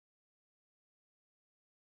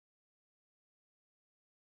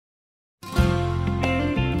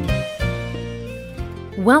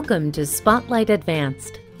Welcome to Spotlight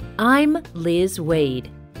Advanced. I'm Liz Waid.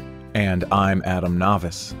 And I'm Adam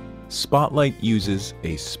Navis. Spotlight uses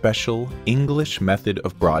a special English method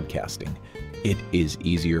of broadcasting. It is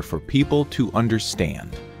easier for people to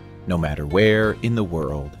understand, no matter where in the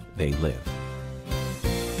world they live.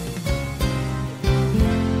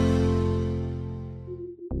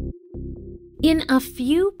 In a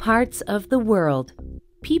few parts of the world,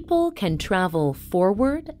 people can travel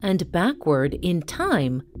forward and backward in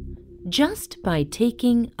time just by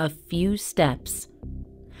taking a few steps.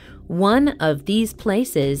 One of these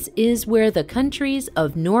places is where the countries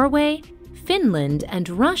of Norway, Finland, and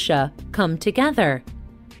Russia come together.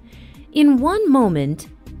 In one moment,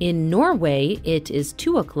 in Norway it is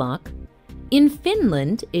 2 o'clock, in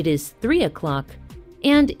Finland it is 3 o'clock,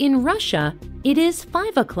 and in Russia it is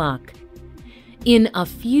 5 o'clock. In a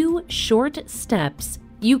few short steps,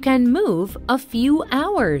 you can move a few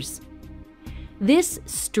hours. This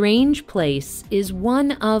strange place is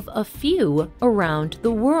one of a few around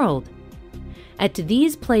the world. At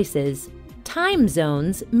these places, time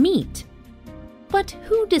zones meet. But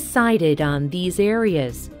who decided on these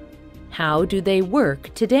areas? How do they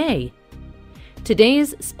work today?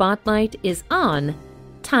 Today's spotlight is on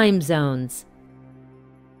time zones.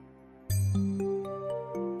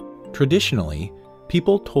 Traditionally,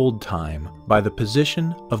 people told time by the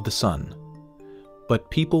position of the sun. But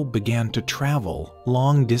people began to travel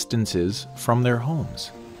long distances from their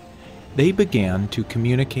homes. They began to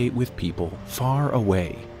communicate with people far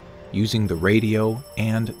away using the radio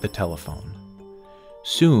and the telephone.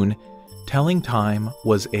 Soon, telling time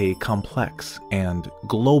was a complex and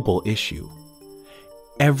global issue.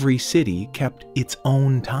 Every city kept its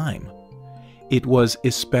own time. It was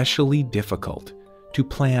especially difficult to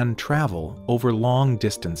plan travel over long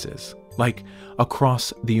distances, like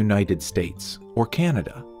across the United States or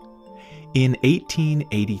Canada. In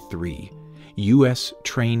 1883, U.S.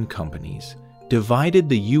 train companies divided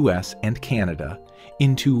the U.S. and Canada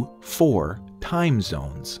into 4 time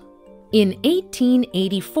zones. In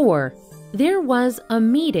 1884, there was a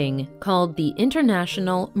meeting called the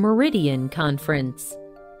International Meridian Conference.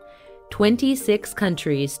 26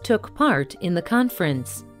 countries took part in the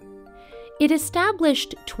conference. It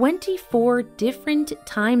established 24 different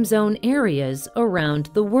time zone areas around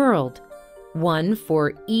the world, one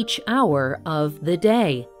for each hour of the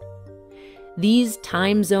day. These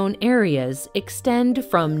time zone areas extend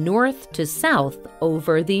from north to south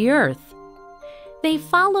over the Earth. They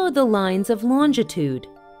follow the lines of longitude.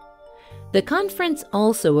 The conference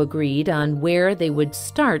also agreed on where they would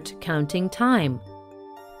start counting time.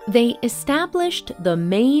 They established the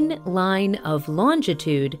main line of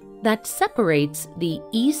longitude that separates the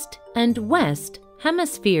east and west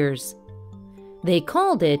hemispheres. They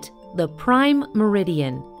called it the prime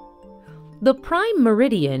meridian. The prime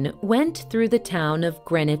meridian went through the town of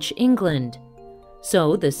Greenwich, England.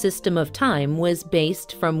 So the system of time was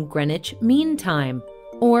based from Greenwich Mean Time,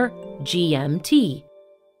 or GMT.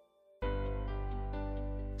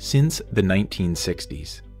 Since the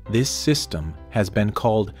 1960s, this system has been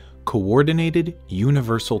called Coordinated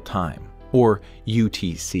Universal Time, or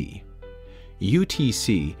UTC.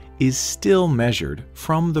 UTC is still measured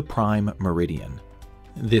from the prime meridian.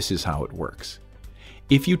 This is how it works.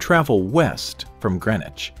 If you travel west from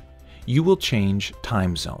Greenwich, you will change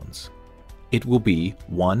time zones. It will be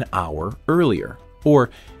 1 hour earlier, or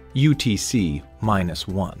UTC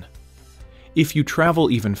 -1. If you travel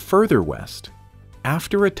even further west,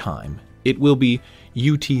 after a time, it will be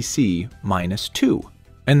UTC -2,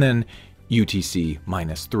 and then UTC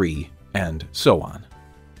 -3, and so on.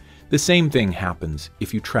 The same thing happens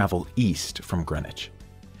if you travel east from Greenwich.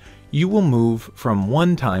 You will move from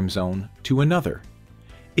one time zone to another.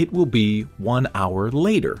 It will be 1 hour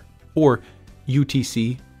later, or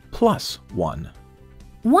UTC +1.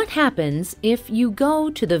 What happens if you go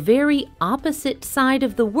to the very opposite side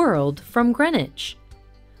of the world from Greenwich?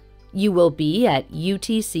 You will be at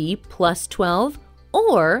UTC +12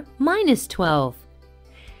 or -12.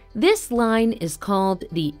 This line is called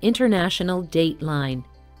the International Date Line.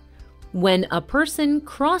 When a person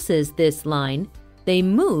crosses this line, they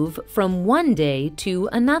move from one day to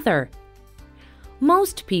another.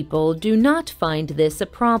 Most people do not find this a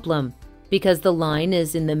problem because the line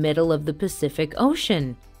is in the middle of the Pacific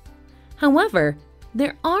Ocean. However,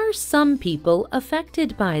 there are some people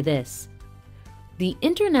affected by this. The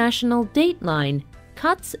International Date Line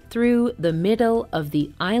cuts through the middle of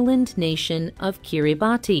the island nation of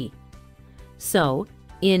Kiribati. So,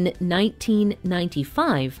 in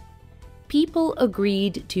 1995, people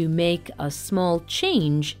agreed to make a small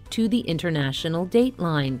change to the International Date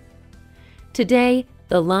Line. Today,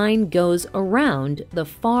 The line goes around the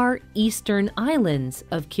far eastern islands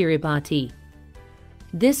of Kiribati.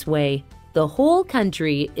 This way, the whole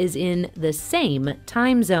country is in the same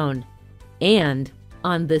time zone and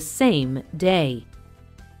on the same day.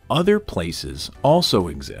 Other places also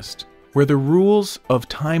exist where the rules of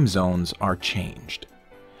time zones are changed.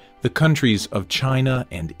 The countries of China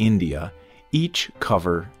and India each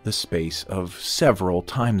cover the space of several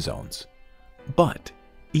time zones. But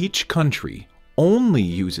each country only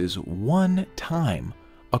uses one time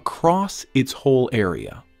across its whole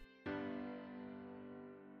area.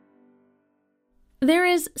 There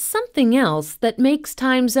is something else that makes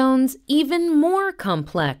time zones even more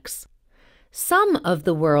complex. Some of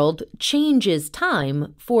the world changes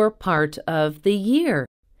time for part of the year.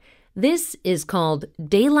 This is called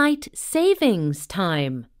daylight savings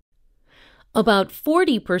time. About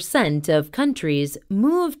 40% of countries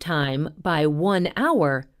move time by 1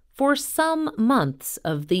 hour for some months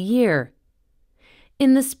of the year.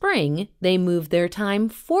 In the spring, they move their time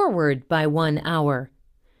forward by 1 hour.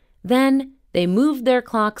 Then, they move their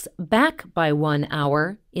clocks back by 1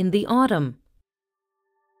 hour in the autumn.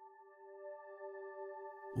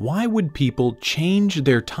 Why would people change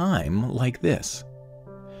their time like this?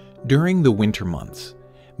 During the winter months,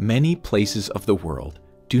 many places of the world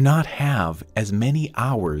do not have as many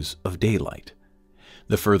hours of daylight.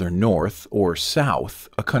 The further north or south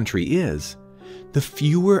a country is, the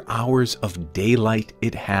fewer hours of daylight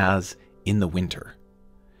it has in the winter.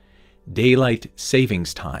 Daylight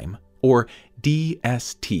savings time, or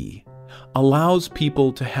DST, allows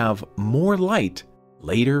people to have more light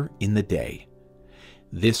later in the day.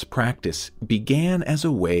 This practice began as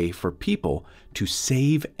a way for people to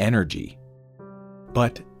save energy.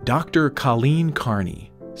 But Dr. Colleen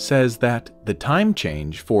Carney says that the time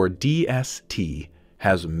change for DST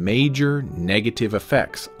has major negative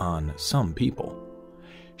effects on some people.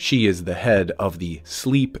 She is the head of the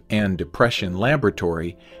Sleep and Depression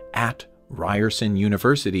Laboratory at Ryerson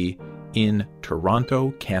University in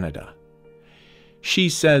Toronto, Canada. She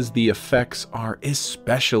says the effects are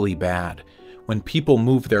especially bad when people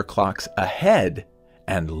move their clocks ahead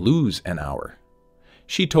and lose an hour.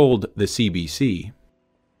 She told the CBC,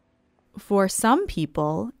 "For some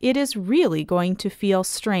people, it is really going to feel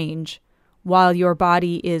strange. While your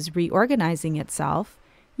body is reorganizing itself,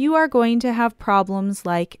 you are going to have problems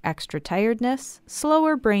like extra tiredness,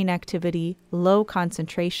 slower brain activity, low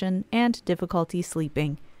concentration, and difficulty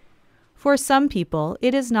sleeping. For some people,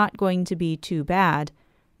 it is not going to be too bad,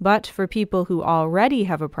 but for people who already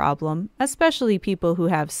have a problem, especially people who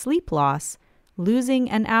have sleep loss, losing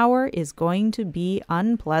an hour is going to be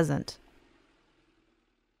unpleasant."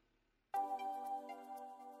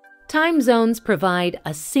 Time zones provide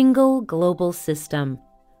a single global system,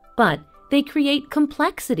 but they create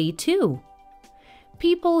complexity too.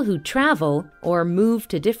 People who travel or move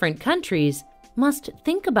to different countries must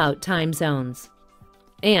think about time zones.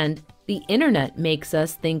 And the internet makes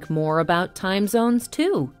us think more about time zones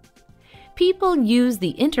too. People use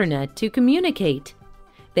the internet to communicate.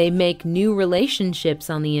 They make new relationships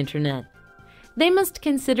on the internet. They must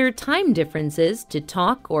consider time differences to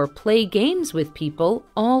talk or play games with people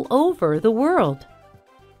all over the world.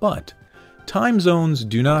 but time zones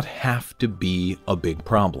do not have to be a big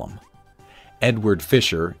problem. Edward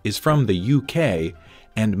Fisher is from the UK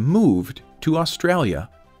and moved to Australia.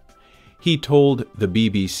 He told the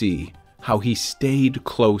BBC how he stayed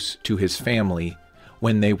close to his family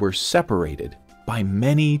when they were separated by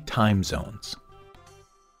many time zones.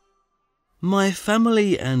 My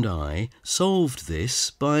family and I solved this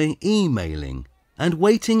by emailing and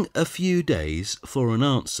waiting a few days for an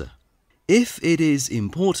answer. If it is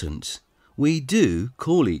important, we do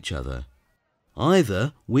call each other.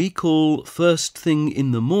 Either we call first thing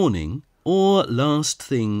in the morning or last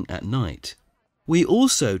thing at night. We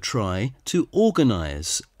also try to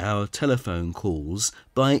organise our telephone calls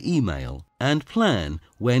by email and plan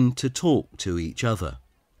when to talk to each other.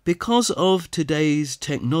 Because of today's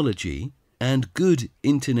technology and good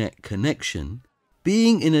internet connection,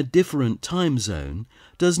 being in a different time zone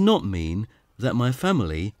does not mean that my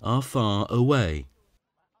family are far away.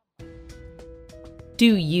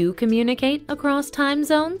 Do you communicate across time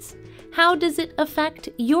zones? How does it affect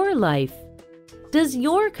your life? Does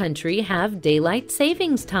your country have daylight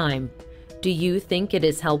savings time? Do you think it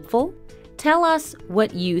is helpful? Tell us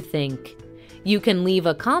what you think. You can leave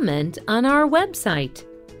a comment on our website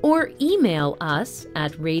or email us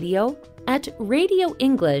at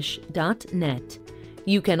radio@radioenglish.net.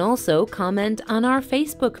 You can also comment on our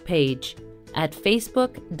Facebook page at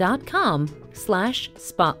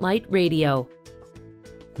facebook.com/spotlightradio.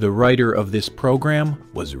 The writer of this program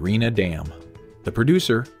was Rena Dam. The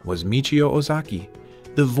producer was Michio Ozaki.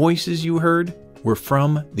 The voices you heard were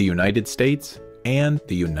from the United States and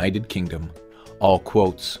the United Kingdom. All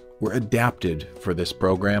quotes were adapted for this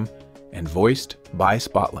program and voiced by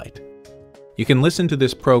Spotlight. You can listen to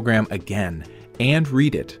this program again and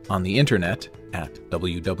read it on the internet at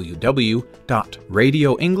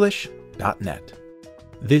www.radioenglish.net.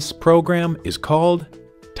 This program is called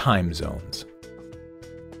Time Zones.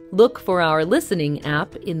 Look for our listening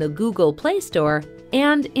app in the Google Play Store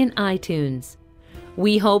and in iTunes.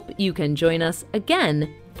 We hope you can join us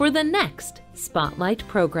again for the next Spotlight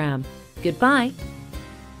program. Goodbye.